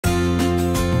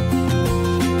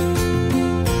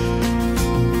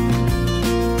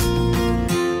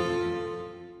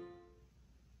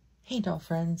doll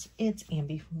friends, it's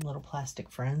Ambi from Little Plastic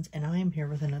Friends, and I am here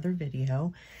with another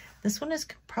video. This one is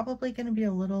probably going to be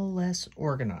a little less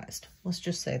organized. Let's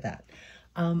just say that.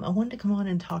 I wanted to come on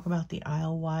and talk about the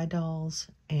ILY dolls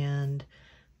and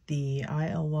the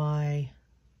ILY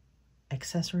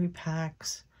accessory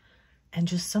packs and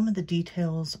just some of the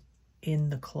details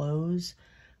in the clothes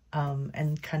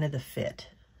and kind of the fit.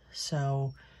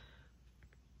 So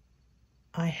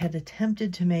I had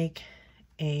attempted to make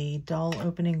a doll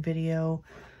opening video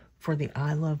for the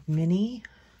I Love Mini.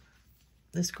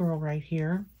 This girl right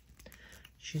here,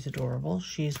 she's adorable.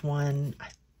 She's one,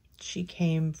 she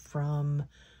came from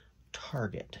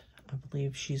Target. I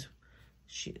believe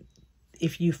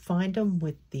if you find them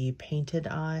with the painted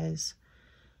eyes,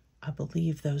 I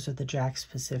believe those are the Jack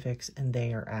Specifics and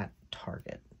they are at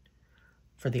Target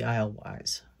for the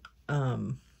ILYs.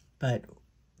 But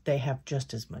they have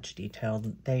just as much detail.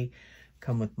 They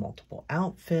come with multiple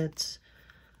outfits.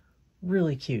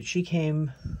 Really cute. She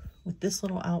came with this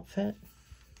little outfit.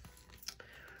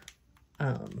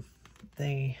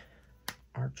 They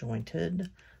are jointed.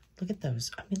 Look at those.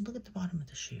 I mean, look at the bottom of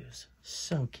the shoes.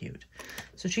 So cute.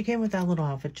 So she came with that little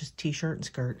outfit, just t-shirt and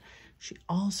skirt. She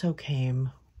also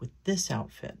came with this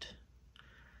outfit.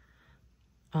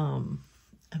 I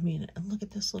mean, and look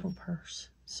at this little purse.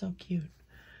 So cute.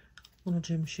 Little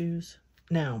gym shoes.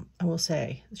 Now, I will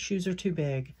say, the shoes are too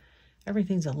big.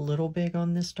 Everything's a little big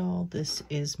on this doll. This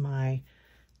is my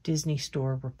Disney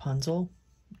Store Rapunzel.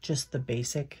 Just the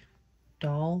basic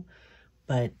doll.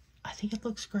 But I think it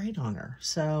looks great on her.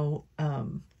 So,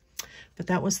 but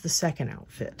that was the second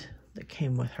outfit that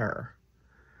came with her.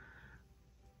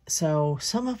 So,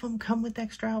 some of them come with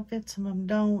extra outfits, some of them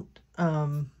don't.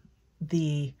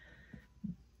 The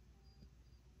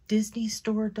Disney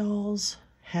Store dolls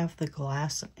have the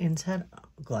glass inset,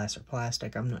 glass or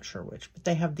plastic, I'm not sure which, but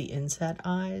they have the inset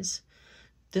eyes.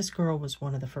 This girl was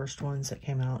one of the first ones that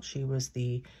came out. She was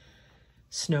the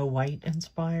Snow White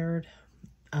inspired.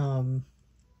 And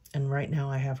right now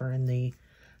I have her in the,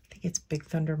 I think it's Big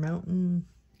Thunder Mountain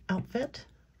outfit.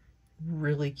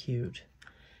 Really cute.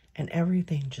 And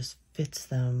everything just fits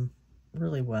them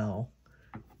really well.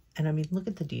 And I mean, look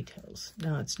at the details.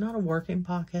 Now, it's not a working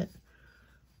pocket,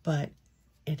 but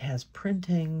it has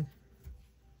printing,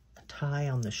 a tie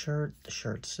on the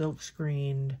shirt's silk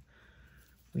screened.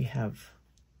 We have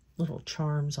little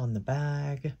charms on the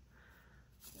bag.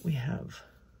 We have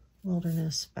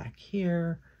Wilderness back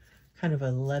here, kind of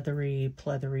a leathery,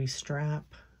 pleathery strap.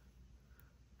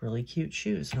 Really cute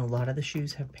shoes, and a lot of the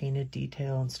shoes have painted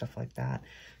detail and stuff like that.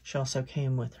 She also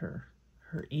came with her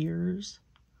ears.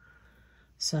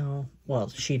 So, well,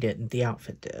 she didn't, the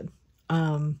outfit did.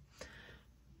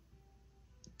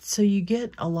 So you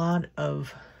get a lot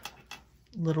of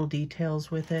little details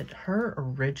with it. Her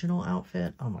original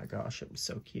outfit, oh my gosh, it was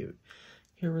so cute.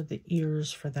 Here were the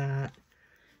ears for that.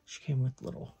 She came with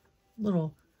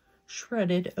little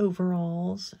shredded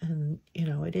overalls, and you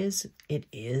know, it is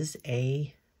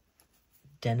a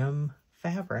denim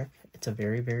fabric. It's a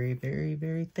very, very, very,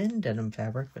 very thin denim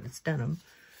fabric, but it's denim.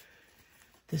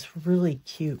 This really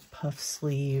cute puff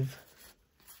sleeve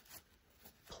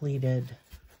pleated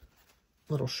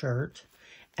little shirt.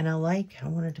 And I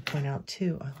wanted to point out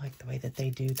too, I like the way that they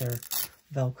do their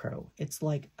Velcro. It's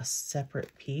like a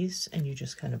separate piece and you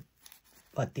just kind of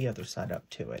butt the other side up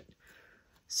to it.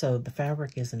 So the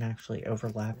fabric isn't actually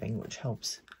overlapping, which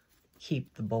helps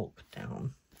keep the bulk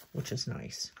down, which is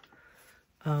nice.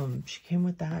 She came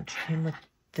with that. She came with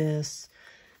this.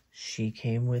 She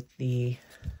came with the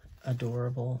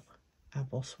adorable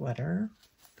apple sweater.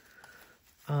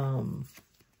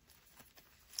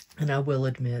 And I will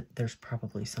admit, there's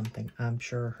probably something. I'm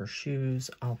sure her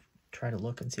shoes, I'll try to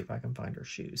look and see if I can find her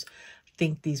shoes. I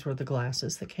think these were the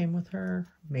glasses that came with her.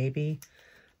 Maybe,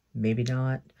 maybe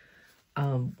not.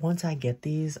 Once I get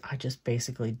these, I just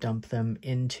basically dump them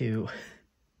into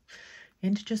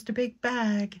just a big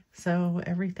bag. So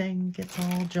everything gets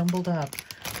all jumbled up.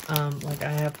 Like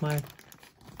I have a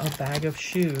bag of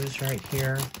shoes right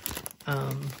here.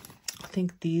 I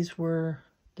think these were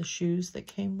the shoes that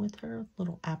came with her,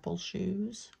 little apple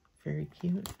shoes, very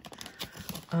cute.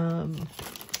 Trying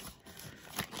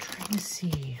to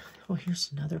see. Oh,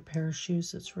 here's another pair of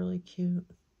shoes that's really cute.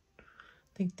 I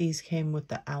think these came with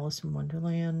the Alice in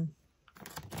Wonderland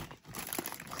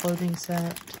clothing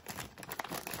set.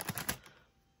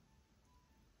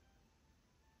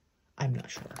 I'm not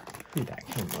sure who that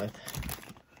came with.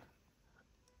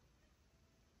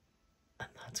 And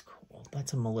that's cool.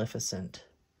 That's a Maleficent.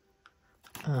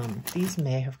 These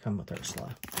may have come with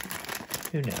Ursula.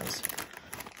 Who knows?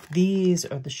 These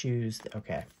are the shoes.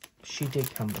 Okay, she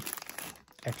did come with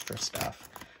extra stuff.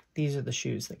 These are the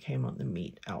shoes that came on the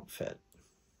meat outfit.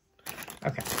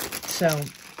 Okay, so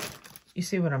you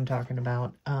see what I'm talking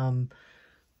about.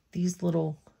 These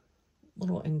little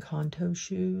Encanto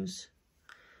shoes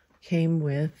came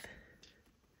with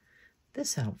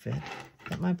this outfit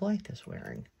that my Blythe is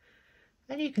wearing.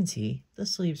 And you can see the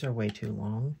sleeves are way too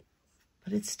long,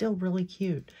 but it's still really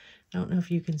cute. I don't know if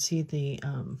you can see the,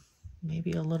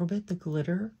 maybe a little bit, the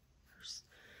glitter. There's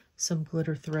some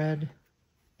glitter thread,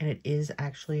 and it is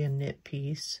actually a knit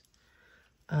piece.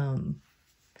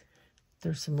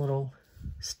 There's some little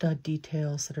stud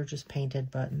details that are just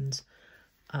painted buttons,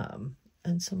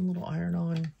 and some little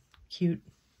iron-on cute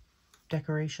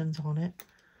decorations on it.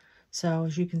 So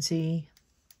as you can see,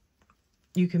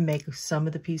 you can make some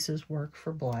of the pieces work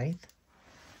for Blythe.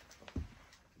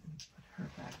 Put her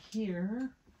back here.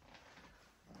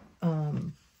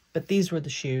 But these were the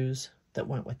shoes that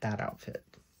went with that outfit.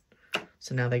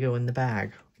 So now they go in the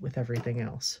bag with everything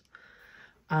else.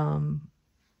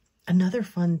 Another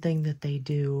fun thing that they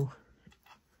do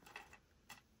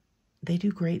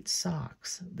great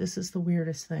socks. This is the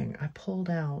weirdest thing. I pulled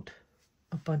out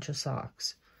a bunch of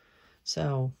socks.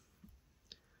 So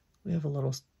we have a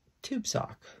little tube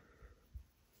sock.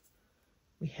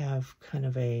 We have kind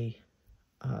of a,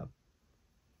 I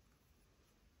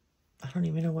don't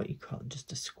even know what you call it,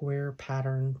 just a square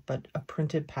pattern, but a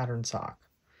printed pattern sock.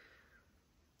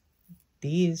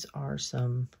 These are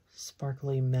some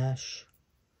sparkly mesh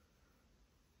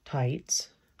tights.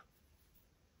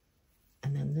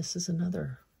 And then this is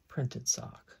another printed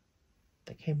sock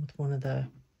that came with one of the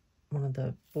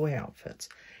boy outfits.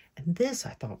 And this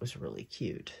I thought was really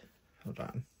cute. Hold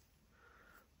on.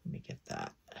 Let me get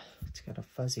that. It's got a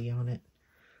fuzzy on it.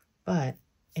 But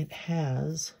it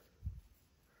has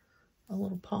a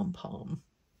little pom-pom.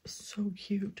 So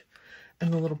cute.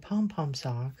 And the little pom-pom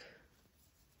sock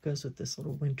goes with this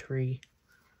little wintry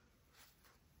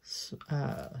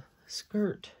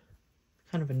skirt.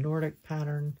 Kind of a Nordic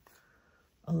pattern.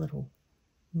 A little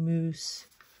moose.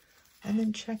 And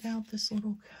then check out this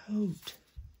little coat.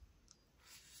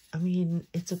 I mean,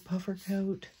 it's a puffer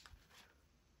coat.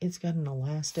 It's got an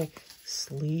elastic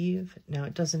sleeve. Now,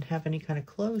 it doesn't have any kind of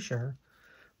closure,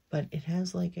 but it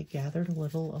has like a gathered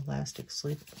little elastic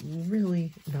sleeve.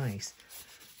 Really nice.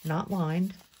 Not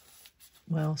lined.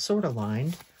 Well, sort of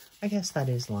lined. I guess that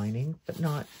is lining, but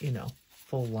not, you know,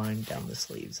 full line down the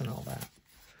sleeves and all that.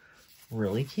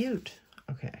 Really cute.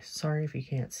 Okay, sorry if you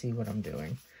can't see what I'm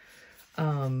doing.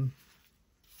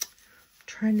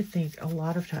 Trying to think, a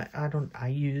lot of time, I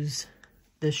use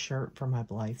this shirt for my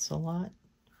Blythes a lot.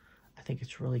 I think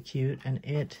it's really cute, and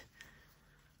it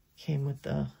came with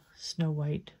the Snow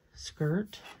White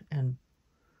skirt and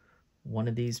one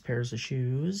of these pairs of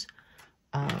shoes.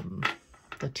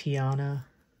 The Tiana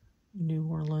New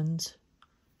Orleans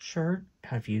shirt,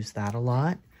 I've used that a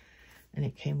lot, and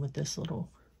it came with this little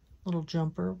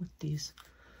jumper with these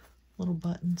little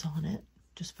buttons on it,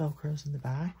 just velcros in the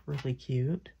back, really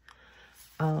cute.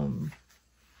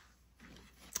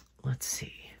 Let's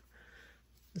see,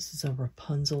 this is a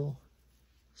Rapunzel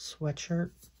sweatshirt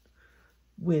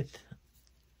with,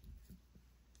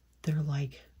 they're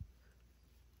like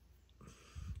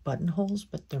buttonholes,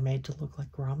 but they're made to look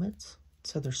like grommets,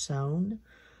 so they're sewn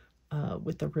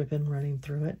with the ribbon running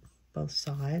through it, both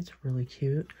sides. Really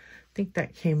cute. I think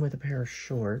that came with a pair of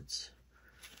shorts.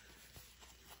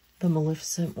 The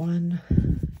Maleficent one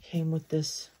came with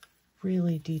this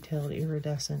really detailed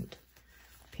iridescent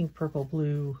pink, purple,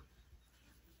 blue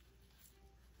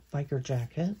biker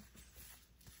jacket.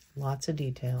 Lots of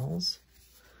details.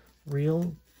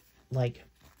 Real, like,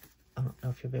 I don't know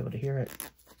if you'll be able to hear it,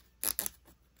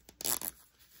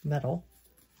 metal.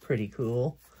 Pretty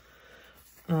cool.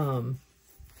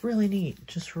 Really neat.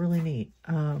 Just really neat.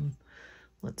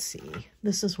 Let's see.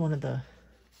 This is one of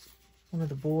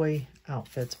the boy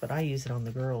outfits, but I use it on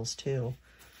the girls too.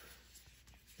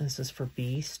 This is for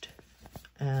Beast,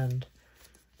 and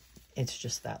it's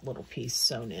just that little piece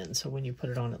sewn in, so when you put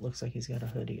it on, it looks like he's got a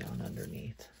hoodie on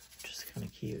underneath, which is kind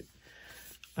of cute.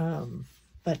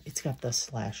 But it's got the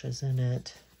slashes in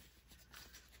it.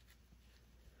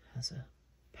 Has a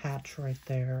patch right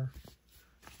there.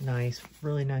 Nice,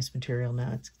 really nice material.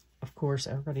 Now, it's, of course,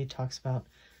 everybody talks about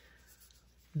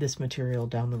this material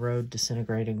down the road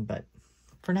disintegrating, but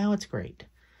for now, it's great.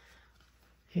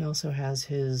 He also has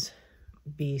his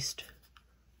Beast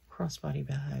crossbody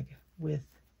bag with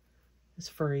his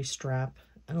furry strap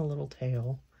and a little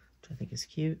tail, which I think is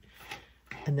cute.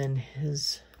 And then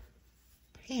his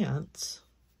pants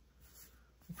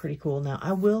are pretty cool. Now,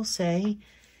 I will say,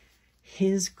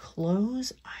 his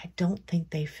clothes, I don't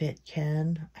think they fit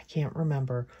Ken. I can't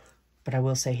remember, but But I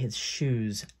will say his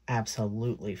shoes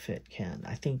absolutely fit Ken.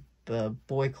 I think the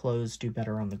boy clothes do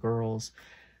better on the girls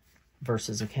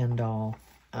versus a Ken doll.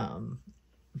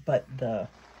 But the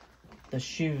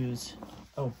shoes,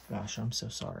 oh gosh, I'm so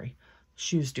sorry.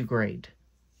 Shoes do great.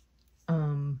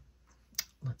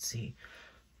 Let's see.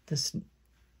 This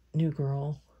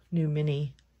new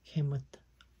Minnie, came with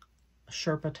a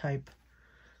Sherpa type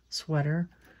sweater.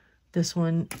 This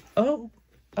one, oh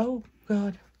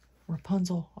God,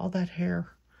 Rapunzel, all that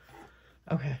hair.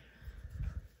 Okay,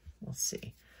 let's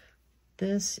see.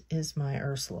 This is my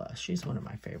Ursula. She's one of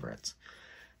my favorites.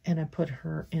 And I put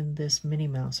her in this Minnie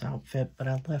Mouse outfit, but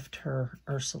I left her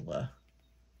Ursula.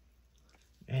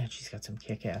 And she's got some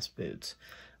kick-ass boots.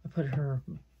 I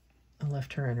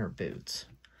left her in her boots.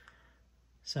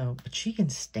 So, but she can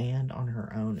stand on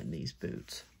her own in these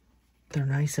boots. They're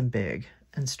nice and big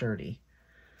and sturdy.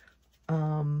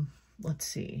 Let's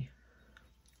see.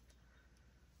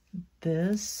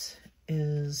 This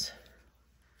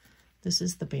is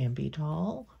the Bambi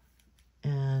doll,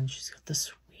 and she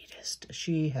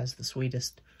has the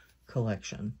sweetest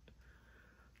collection.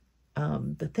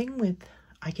 The thing with,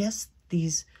 I guess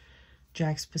these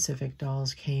Jakks Pacific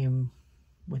dolls came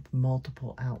with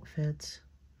multiple outfits.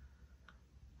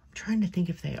 I'm trying to think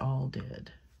if they all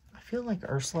did. I feel like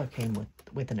Ursula came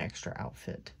with an extra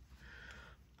outfit.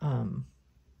 I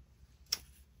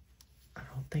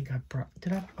don't think I brought,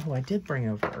 oh, I did bring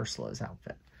over Ursula's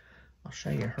outfit. I'll show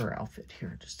you her outfit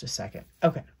here in just a second.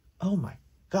 Okay. Oh my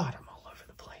God, I'm all over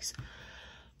the place.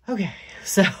 Okay,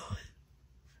 so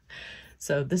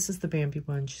this is the Bambi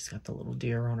one. She's got the little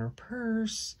deer on her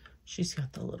purse. She's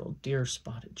got the little deer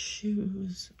spotted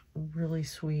shoes. Really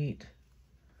sweet.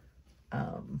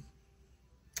 And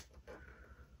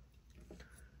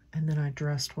then I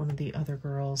dressed one of the other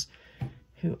girls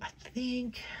who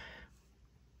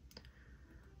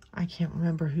I can't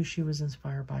remember who she was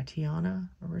inspired by. Tiana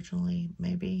originally,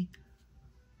 maybe.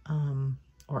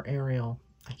 Or Ariel.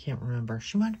 I can't remember.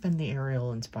 She might have been the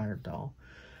Ariel inspired doll.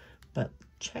 But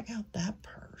check out that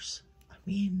purse. I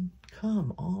mean,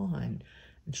 come on.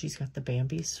 And she's got the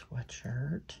Bambi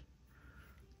sweatshirt.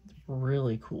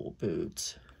 Really cool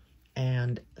boots.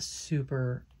 And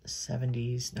super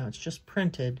 70s. Now it's just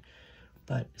printed,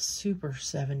 but super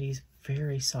 70s.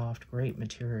 Very soft, great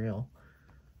material.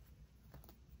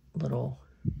 Little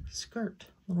skirt,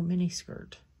 little mini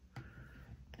skirt.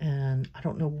 And I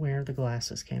don't know where the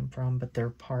glasses came from, but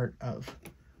they're part of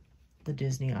the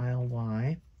Disney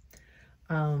ILY.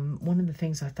 One of the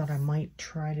things I thought I might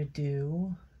try to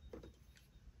do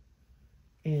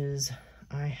is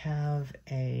I have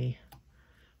a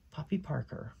Poppy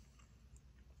Parker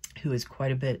who is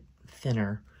quite a bit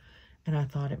thinner, and I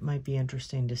thought it might be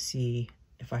interesting to see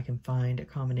if I can find a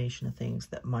combination of things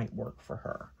that might work for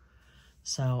her.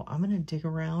 So I'm going to dig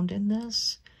around in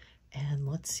this, and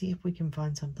let's see if we can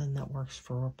find something that works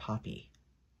for Poppy.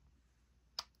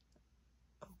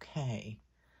 Okay,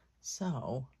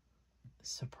 so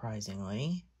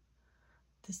surprisingly,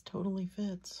 this totally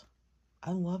fits.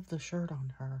 I love the shirt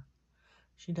on her.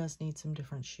 She does need some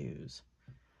different shoes.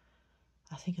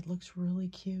 I think it looks really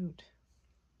cute.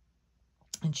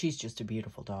 And she's just a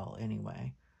beautiful doll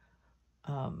anyway.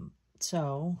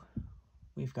 So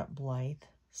we've got Blythe.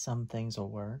 Some things will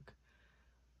work.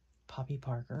 Poppy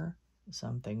Parker.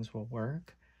 Some things will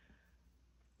work.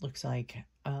 Looks like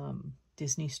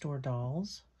Disney Store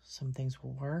dolls. Some things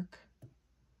will work.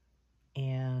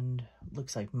 And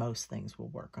looks like most things will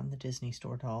work on the Disney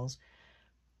Store dolls.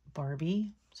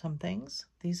 Barbie. Some things.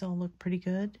 These all look pretty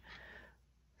good.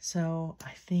 So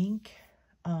I think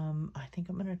I'm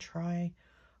going to try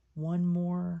one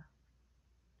more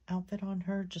outfit on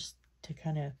her just to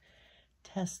kind of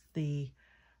test I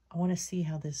want to see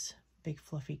how this big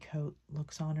fluffy coat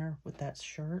looks on her with that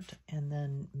shirt, and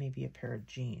then maybe a pair of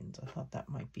jeans. I thought that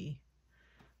might be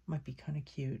kind of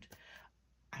cute.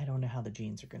 I don't know how the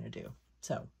jeans are going to do.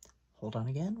 So hold on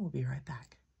again. We'll be right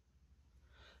back.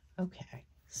 Okay,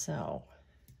 so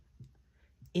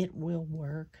it will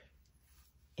work.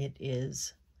 It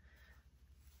is,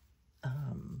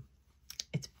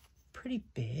 it's pretty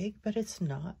big, but it's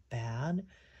not bad.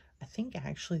 I think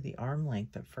actually the arm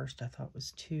length at first I thought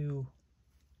was too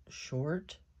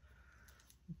short,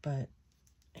 but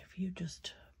if you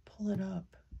just pull it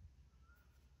up,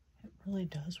 it really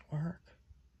does work.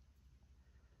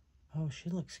 Oh,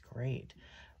 she looks great.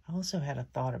 I also had a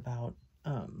thought about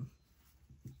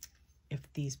if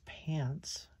these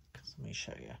pants, because let me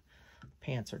show you,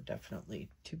 pants are definitely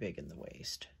too big in the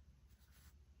waist.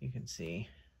 You can see,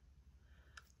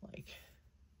 like,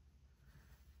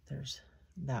 there's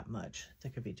that much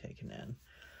that could be taken in.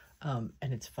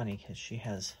 And it's funny because she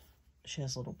has she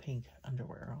has little pink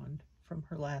underwear on from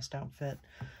her last outfit.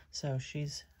 So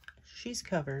she's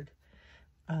covered.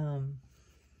 But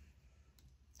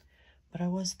I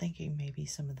was thinking maybe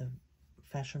some of the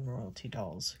fashion royalty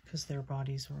dolls, because their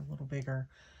bodies are a little bigger.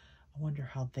 I wonder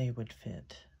how they would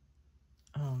fit.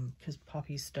 Because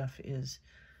Poppy's stuff is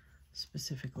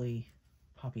specifically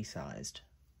Poppy sized.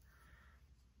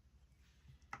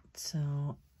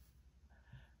 So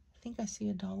I think I see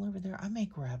a doll over there. I may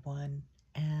grab one,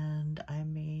 and I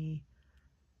may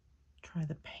try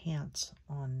the pants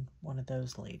on one of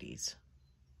those ladies.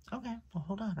 Okay, well,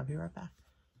 hold on. I'll be right back.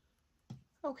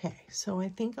 Okay, so I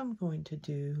think I'm going to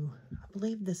do, I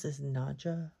believe this is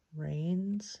Nadja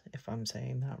Rains, if I'm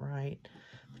saying that right.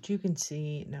 But you can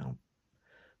see, now,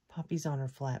 Poppy's on her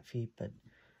flat feet, but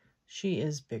she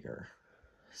is bigger.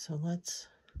 So let's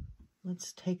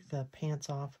take the pants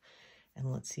off,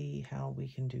 and let's see how we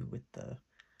can do with the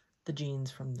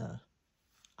jeans from the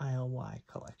ILY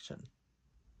collection.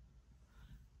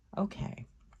 Okay,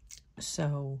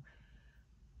 so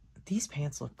these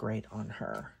pants look great on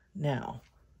her. Now,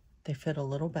 they fit a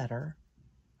little better.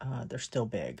 They're still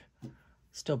big.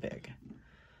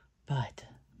 But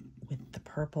with the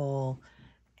purple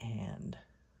and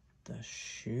the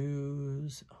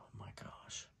shoes, oh my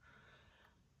gosh.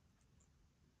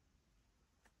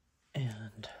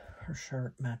 And her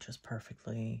shirt matches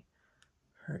perfectly.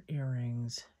 Her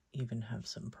earrings even have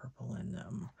some purple in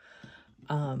them.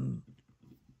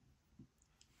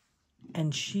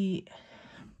 And she's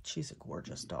a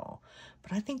gorgeous doll.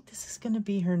 But I think this is going to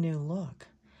be her new look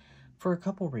for a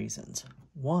couple reasons.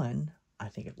 One, I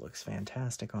think it looks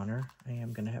fantastic on her. I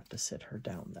am going to have to sit her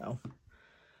down, though.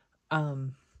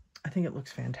 I think it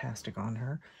looks fantastic on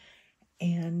her.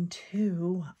 And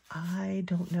two, I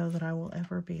don't know that I will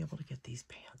ever be able to get these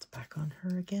pants back on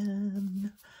her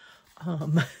again.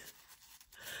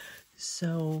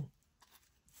 So,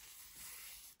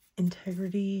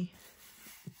 integrity,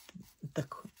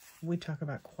 we talk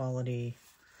about quality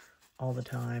all the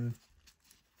time.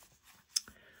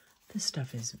 This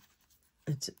stuff is,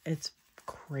 it's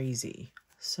crazy.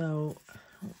 So, I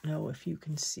don't know if you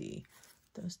can see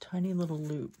those tiny little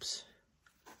loops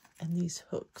and these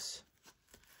hooks.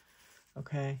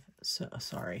 Okay, so,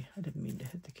 sorry, I didn't mean to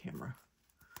hit the camera.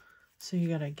 So you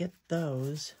gotta get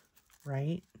those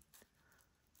right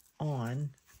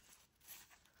on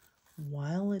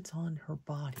while it's on her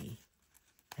body.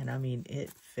 And I mean,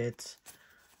 it fits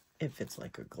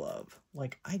like a glove.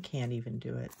 Like, I can't even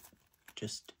do it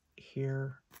just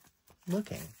here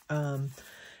looking.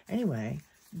 Anyway,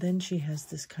 then she has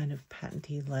this kind of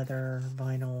patenty leather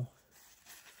vinyl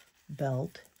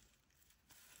belt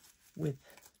with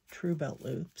true belt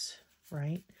loops,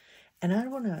 right? And I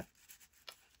want to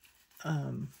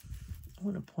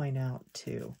point out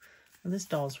too, this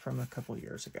doll's from a couple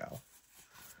years ago.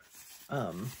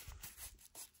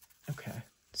 Okay,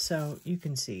 so you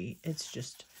can see it's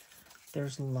just,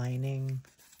 there's lining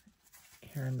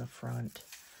here in the front.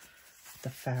 The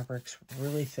fabric's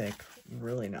really thick,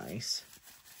 really nice.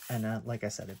 And like I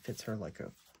said, it fits her like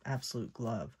a absolute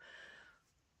glove.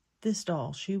 This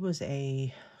doll, she was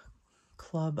a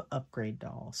club upgrade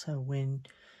doll. So when,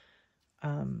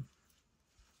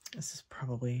 this is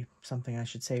probably something I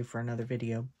should save for another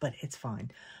video, but it's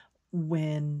fine.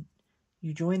 When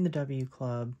you join the W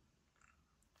Club,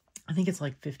 I think it's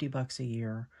like $50 a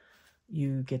year.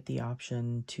 You get the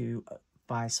option to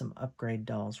buy some upgrade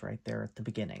dolls right there at the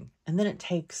beginning. And then it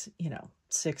takes,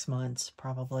 6 months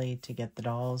probably to get the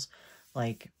dolls.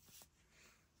 Like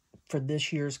for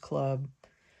this year's club,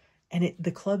 and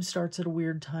the club starts at a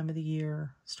weird time of the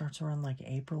year. Starts around like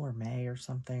April or May or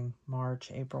something.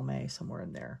 March, April, May, somewhere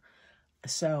in there.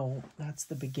 So that's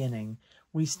the beginning.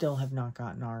 We still have not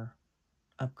gotten our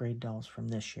upgrade dolls from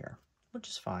this year, which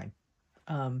is fine.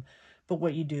 But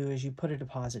what you do is you put a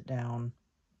deposit down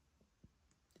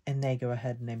and they go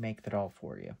ahead and they make the doll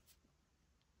for you.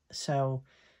 So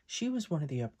she was one of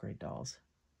the upgrade dolls.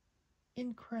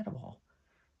 Incredible.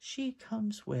 She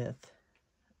comes with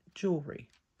jewelry.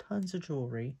 Tons of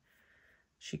jewelry.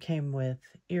 She came with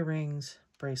earrings,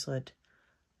 bracelet,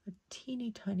 a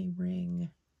teeny tiny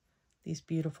ring, these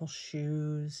beautiful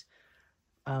shoes,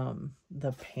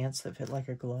 the pants that fit like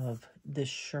a glove, this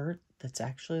shirt that's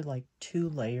actually like 2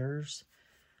 layers.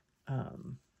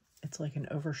 It's like an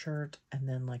overshirt and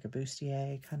then like a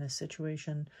bustier kind of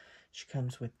situation. She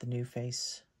comes with the New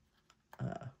Face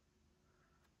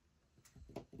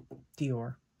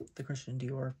Dior, the Christian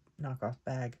Dior knockoff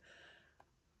bag.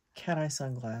 Cat eye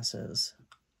sunglasses.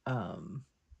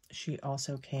 She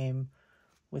also came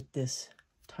with this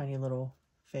tiny little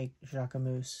fake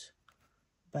Jacquemus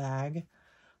bag.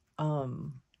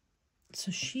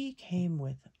 So she came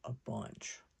with a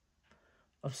bunch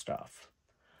of stuff.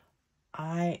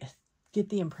 I get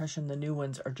the impression the new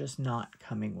ones are just not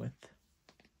coming with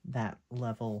that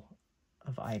level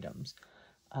of items.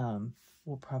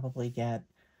 We'll probably get,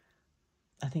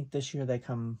 I think this year they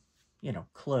come, you know,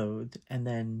 clothed, and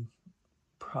then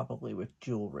probably with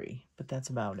jewelry, but that's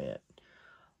about it.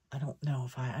 I don't know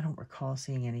if I don't recall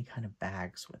seeing any kind of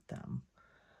bags with them.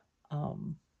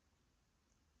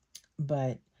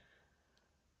 But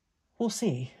we'll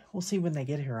see. We'll see when they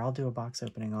get here. I'll do a box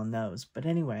opening on those. But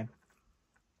anyway,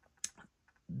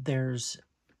 there's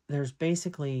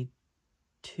basically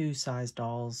 2 size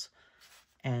dolls,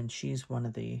 and she's one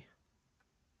of the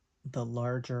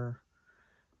larger.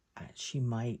 She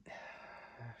might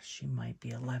be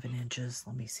 11 inches.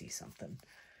 Let me see something.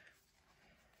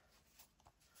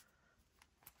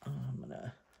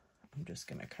 I'm just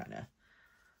gonna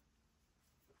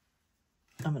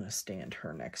I'm gonna stand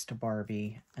her next to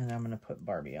Barbie, and I'm gonna put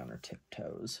Barbie on her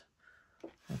tiptoes.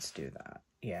 Let's do that.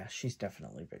 Yeah, she's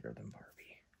definitely bigger than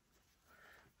Barbie.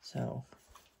 So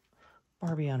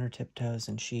Barbie on her tiptoes,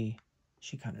 and she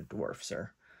kind of dwarfs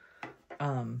her.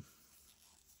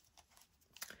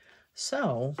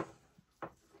 So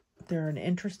they're an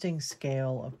interesting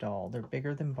scale of doll. They're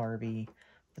bigger than Barbie,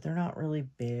 but they're not really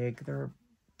big. They're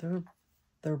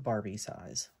Barbie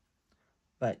size,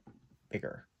 but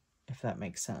bigger, if that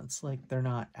makes sense. Like, they're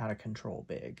not out of control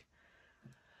big.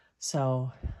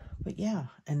 So, but yeah.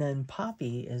 And then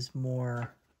Poppy is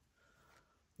more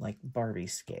like Barbie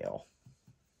scale.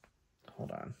 Hold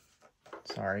on.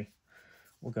 Sorry.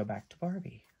 We'll go back to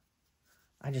Barbie.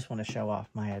 I just want to show off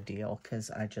my ideal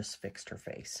because I just fixed her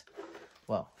face.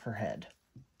 Well, her head.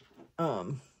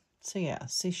 So yeah,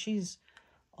 see, she's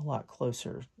a lot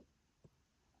closer.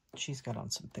 She's got on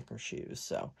some thicker shoes,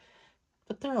 so,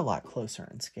 but they're a lot closer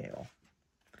in scale.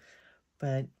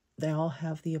 But they all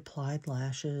have the applied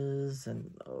lashes,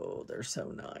 and oh, they're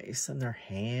so nice. And their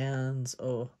hands,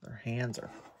 oh, their hands are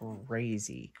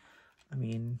crazy. I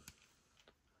mean,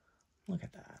 look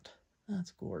at that.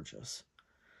 That's gorgeous.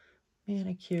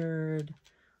 Manicured,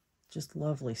 just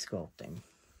lovely sculpting.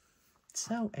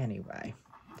 So anyway,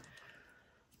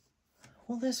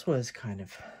 well, this was kind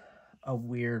of a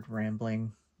weird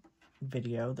rambling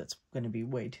video that's going to be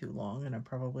way too long, and I'm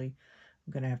probably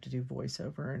going to have to do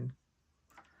voiceover and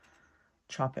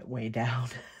chop it way down.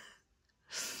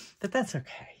 But that's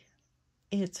okay.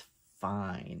 It's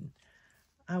fine.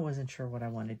 I wasn't sure what I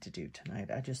wanted to do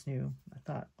tonight. I just knew, I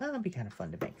thought, well, it'd be kind of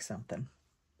fun to make something.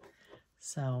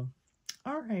 So,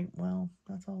 all right, well,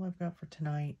 that's all I've got for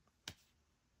tonight.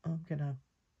 I'm going to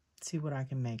see what I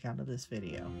can make out of this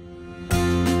video.